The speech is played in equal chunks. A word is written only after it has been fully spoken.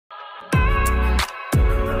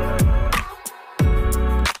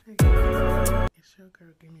It's your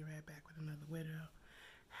girl, give me right back with another video.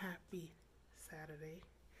 Happy Saturday,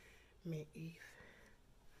 May 8th.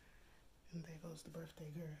 And there goes the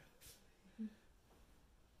birthday girl.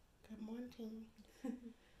 Good morning.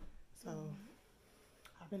 So,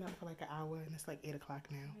 I've been up for like an hour and it's like 8 o'clock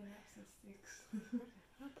now. I've been up since 6.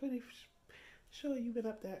 I'm pretty sure you've been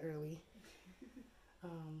up that early.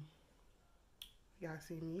 Y'all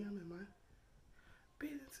see me, I'm in my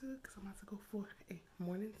bathing suit because I'm about to go for a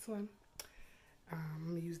morning swim. I'm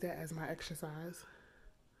going to use that as my exercise.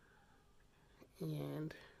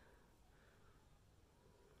 And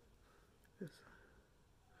just,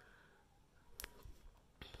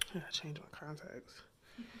 I gotta change my contacts.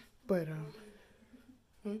 But,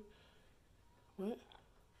 what?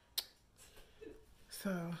 So,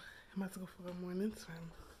 I'm about to go for a morning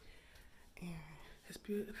swim. And it's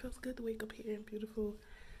beautiful. It feels good to wake up here in beautiful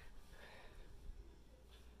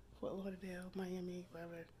Fort Lauderdale, Miami,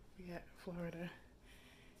 wherever we at, Florida.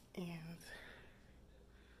 And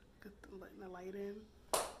get the light in.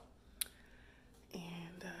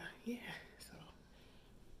 And yeah, so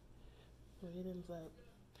Raiden's up.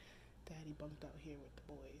 Daddy bunked out here with the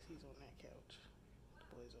boys. He's on that couch.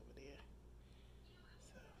 The boys over there.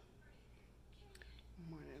 So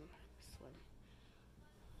morning swim.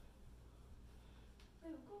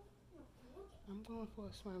 I'm going for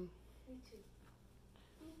a swim. Me too.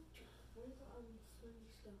 Where's the swim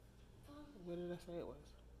stuff? What did I say it was?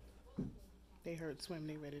 They heard swim,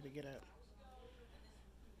 they ready to get up.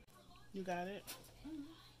 You got it?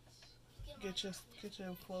 Get your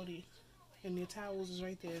floaty. And your towels is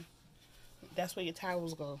right there. That's where your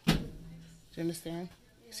towels go. Do you understand?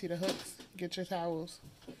 You see the hooks? Get your towels.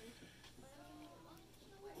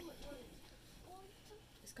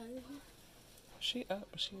 Is Khila here? She up,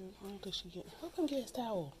 but I don't think she get. Who can get his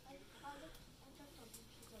towel?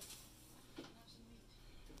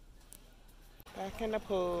 Back in the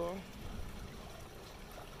pool.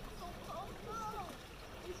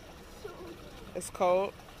 It's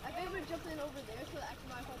cold. I've ever jumped in over there so that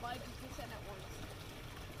my whole body just gets in at once.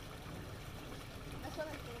 That's what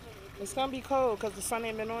I think. It's gonna be cold because the sun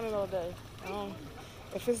ain't been on it all day.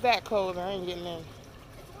 If it's that cold, I ain't getting in. It's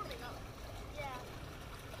warming up. Yeah.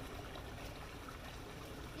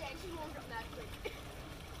 Yeah, it should warm up that quick.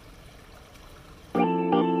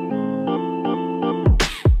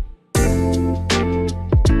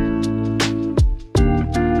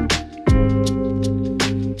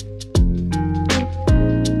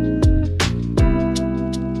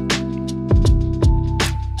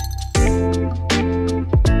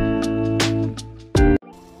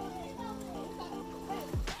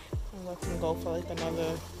 Go for like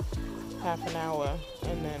another half an hour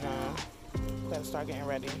and then gotta start getting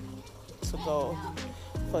ready to go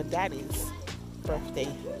for Daddy's birthday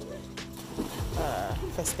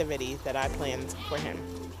festivities that I planned for him.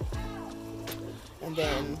 And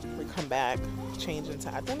then we come back, change into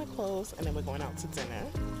our dinner clothes, and then we're going out to dinner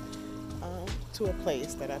to a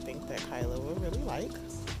place that I think that Khila will really like.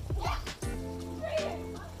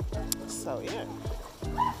 So yeah.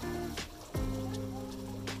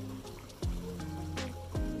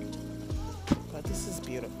 This is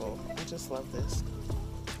beautiful. I just love this.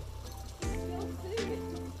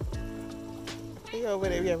 He over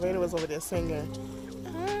there, yeah, Raiden was over there singing.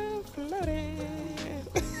 I'm floating.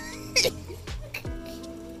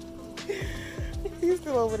 He's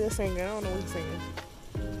still over there singing. I don't know what he's singing.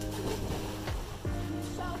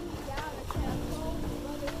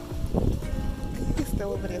 He's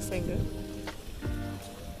still over there singing.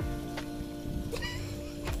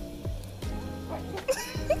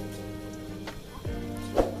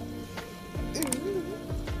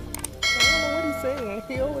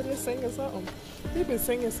 He over there singing something. He's been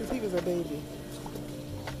singing since he was a baby.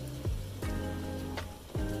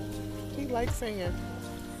 He likes singing.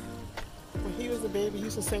 When he was a baby, he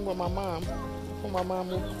used to sing with my mom. When my mom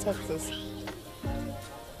moved to Texas,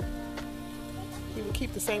 he would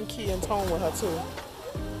keep the same key and tone with her too.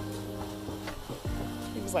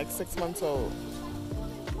 He was like 6 months old.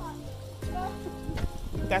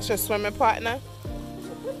 That's your swimming partner?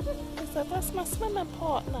 He said, that's my swimming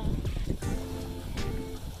partner.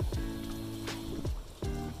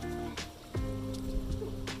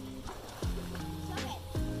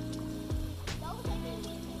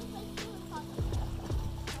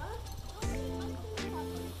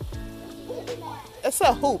 It's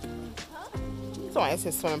a hoop. That's why it's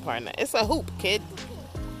his swimming partner. It's a hoop, kid.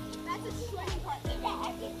 That's a swimming partner.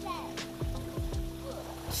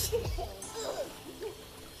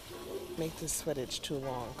 Make this footage too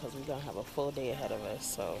long because we're going to have a full day ahead of us.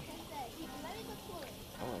 So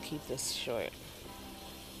I'm going to keep this short.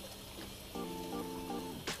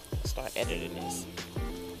 start editing this.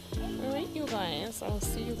 Alright, you guys. I'll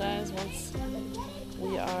see you guys once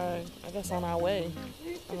we are, I guess, on our way.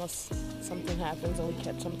 Unless something happens and we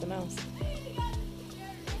catch something else.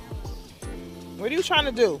 What are you trying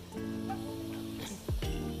to do?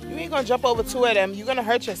 You ain't gonna jump over two of them. You're gonna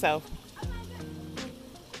hurt yourself.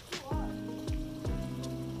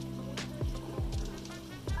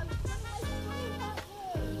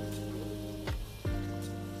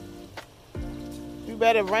 You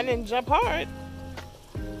better run and jump hard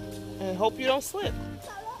and hope you don't slip.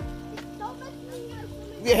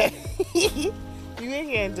 Yeah. You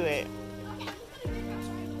ain't gonna do it.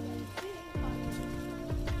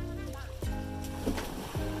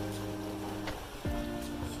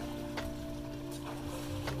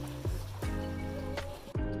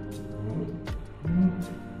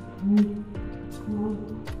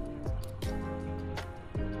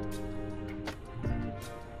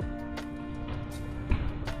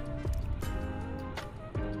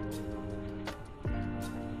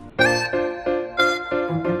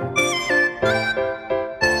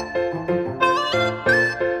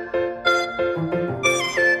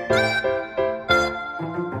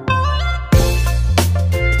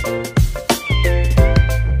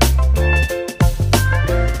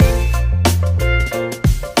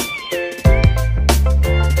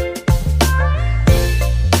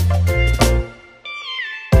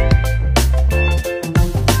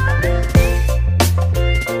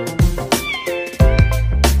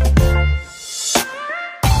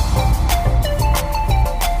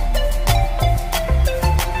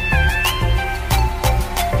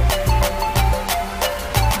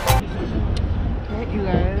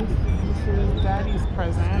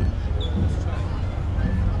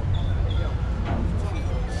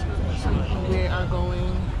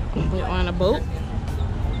 We're on a boat,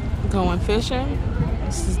 going fishing.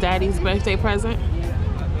 This is Daddy's birthday present.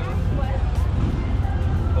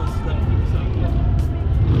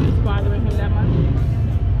 It's bothering him that much?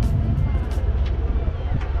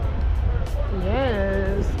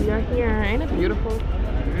 Yes, we are here. Ain't it beautiful?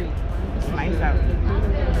 It's nice out.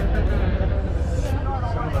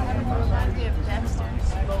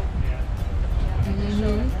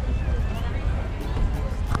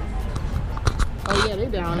 Oh yeah, they're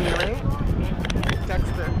down here, right?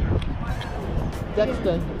 Dexter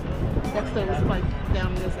was like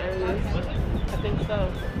down in this area. I think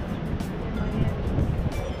so.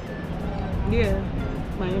 Yeah,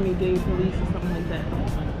 Miami-Dade police or something like that.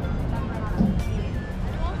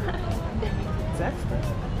 Dexter?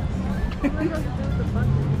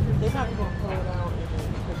 They're probably gonna pull it out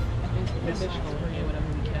and the fish will hurt you whatever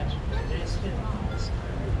we catch.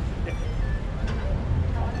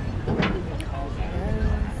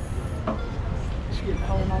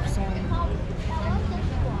 Pulling off some.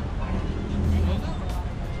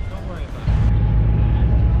 Don't worry about it.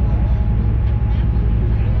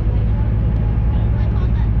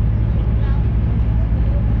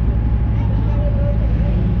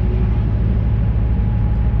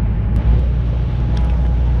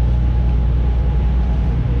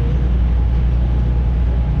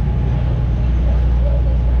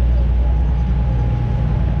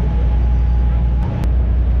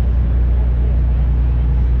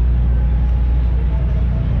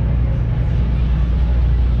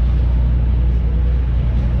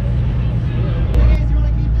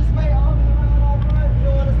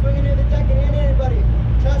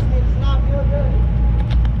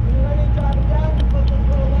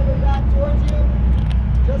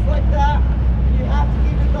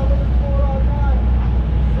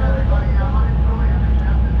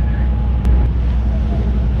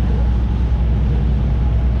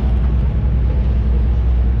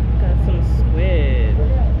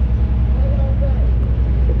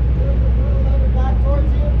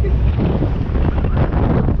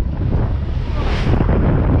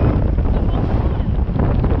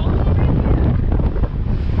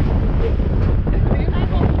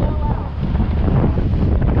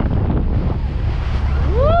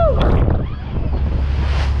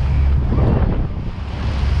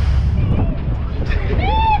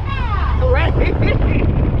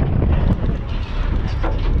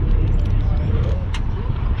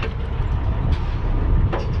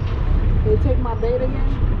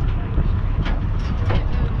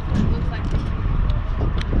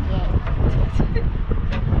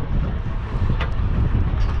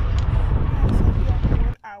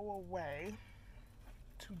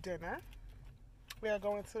 Dinner. We are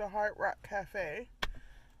going to the Hard Rock Cafe.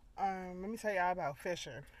 Let me tell y'all about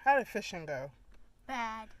fishing. How did fishing go?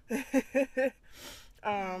 Bad. I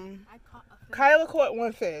caught a fish. Khila caught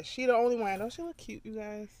one fish. She the only one. Don't she look cute, you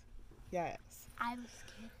guys? Yes. I was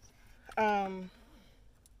scared. Khila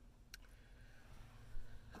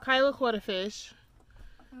caught a fish.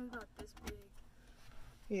 It was about this big.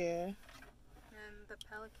 Yeah. And the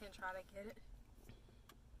pelican tried to get it.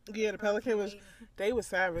 Yeah, the pelican was, they were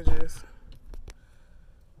savages.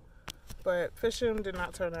 But fishing did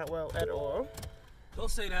not turn out well at all. Don't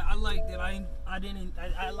say that. I liked it. I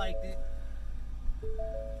liked it.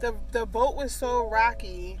 The boat was so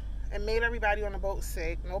rocky. It made everybody on the boat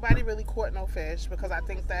sick. Nobody really caught no fish because I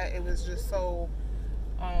think that it was just so,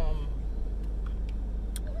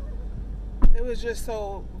 it was just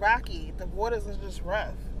so rocky. The waters was just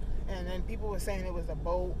rough. And then people were saying it was the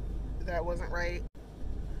boat that wasn't right.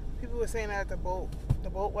 People were saying that the boat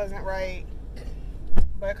wasn't right.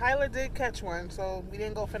 But Khila did catch one, so we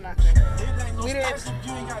didn't go for nothing. We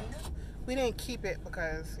didn't keep it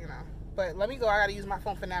because, you know. But let me go. I gotta use my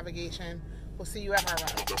phone for navigation. We'll see you at my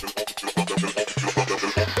ride.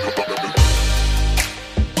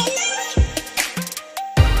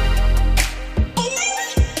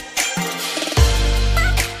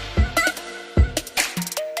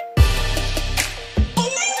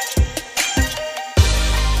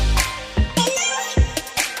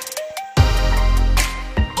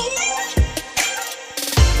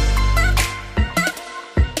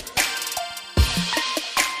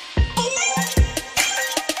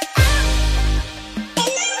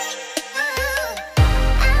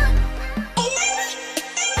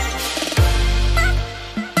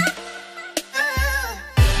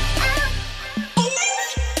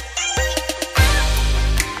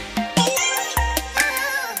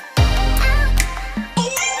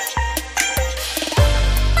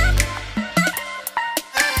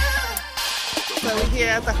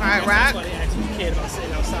 At the Hard Rock. That's why they actually cared about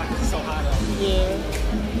sitting outside because it's so hot out. Yeah.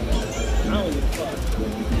 I don't give a fuck.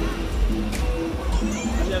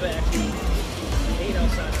 I never actually ate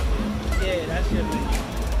outside out there. Yeah, that shit like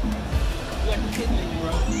you got the kid menu,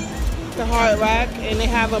 bro. The Hard Rock, and they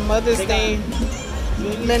have a Mother's Day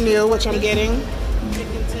menu, which I'm getting.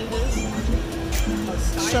 Chicken tenders,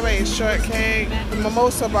 Strawberry shortcake, the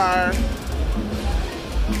mimosa bar.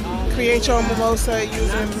 Create your own mimosa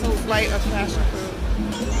using flight of passion fruit.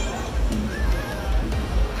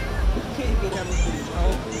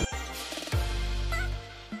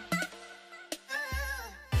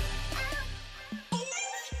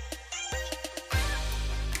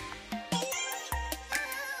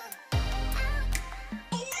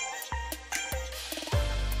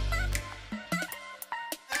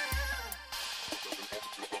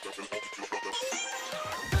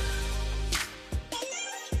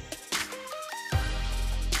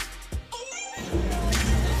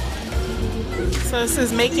 So this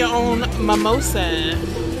is make your own mimosa.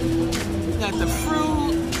 Got the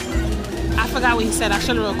fruit. I forgot what he said. I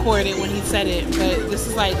should have recorded when he said it. But this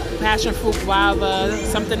is like passion fruit, guava,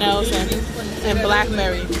 something else, and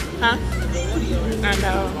blackberry. Huh? I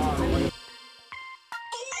know.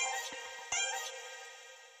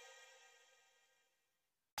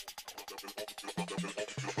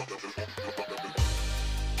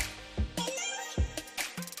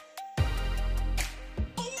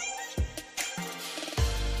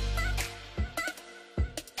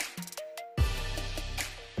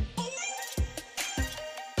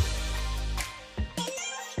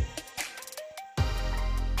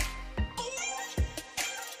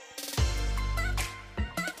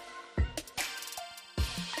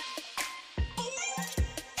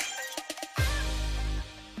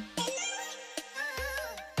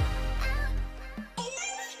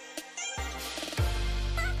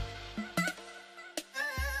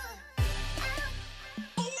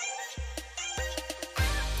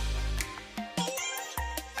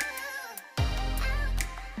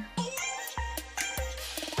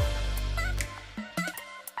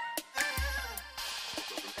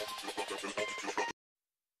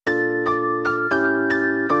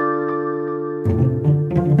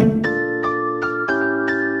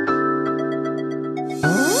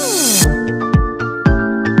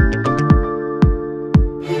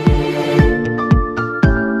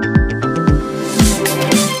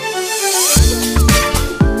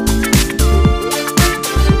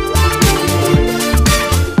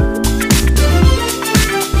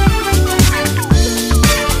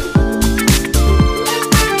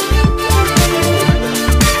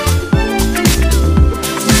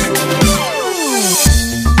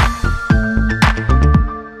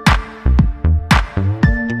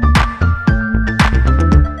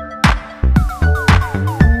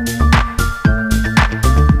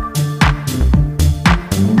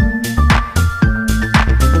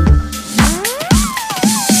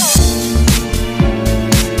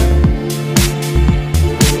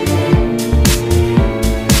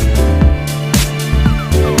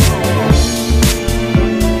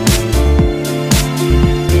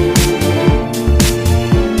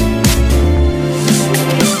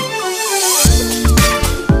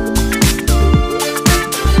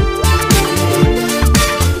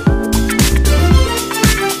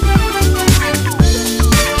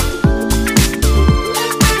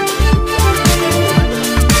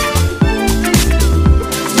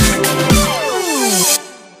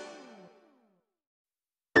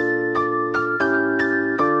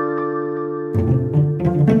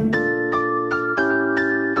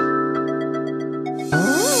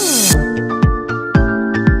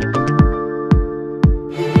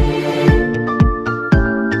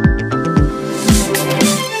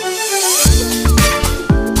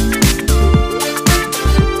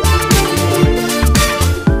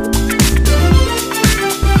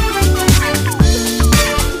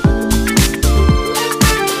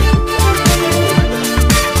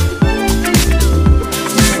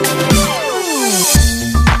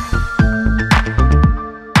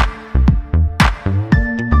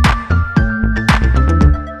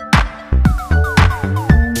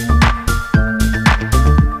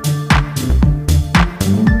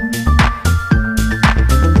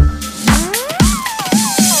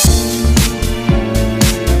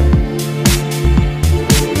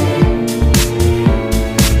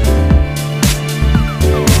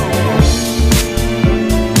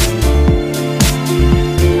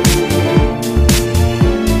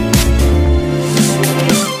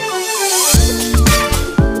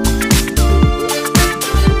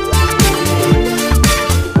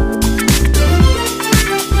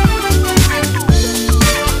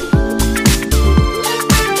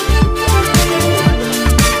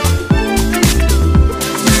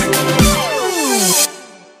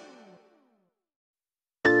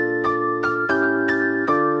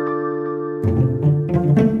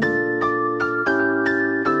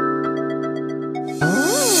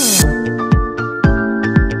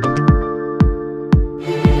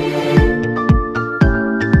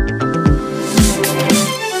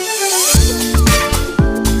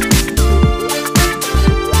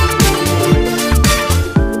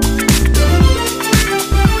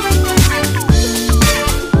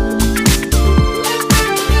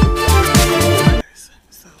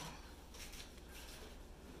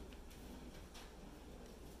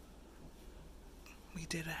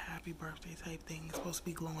 did a happy birthday type thing. It's supposed to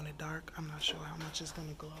be glow in the dark. I'm not sure how much it's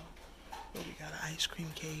gonna glow. But we got an ice cream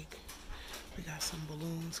cake. We got some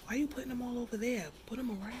balloons. Why are you putting them all over there? Put them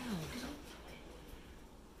around.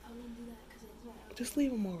 I wouldn't do that because it's not. Just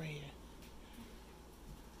leave them all right here.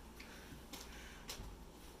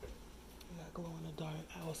 We got glow in the dark.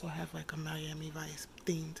 I also have like a Miami Vice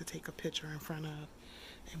theme to take a picture in front of.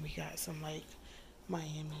 And we got some like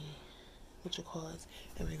Miami, what you call it?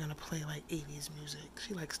 And we're gonna play like 80s music.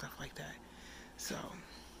 She likes stuff like that. So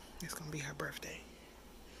it's gonna be her birthday.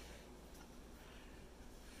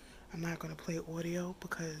 I'm not gonna play audio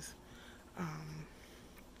because I'm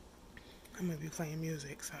gonna be playing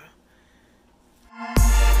music, so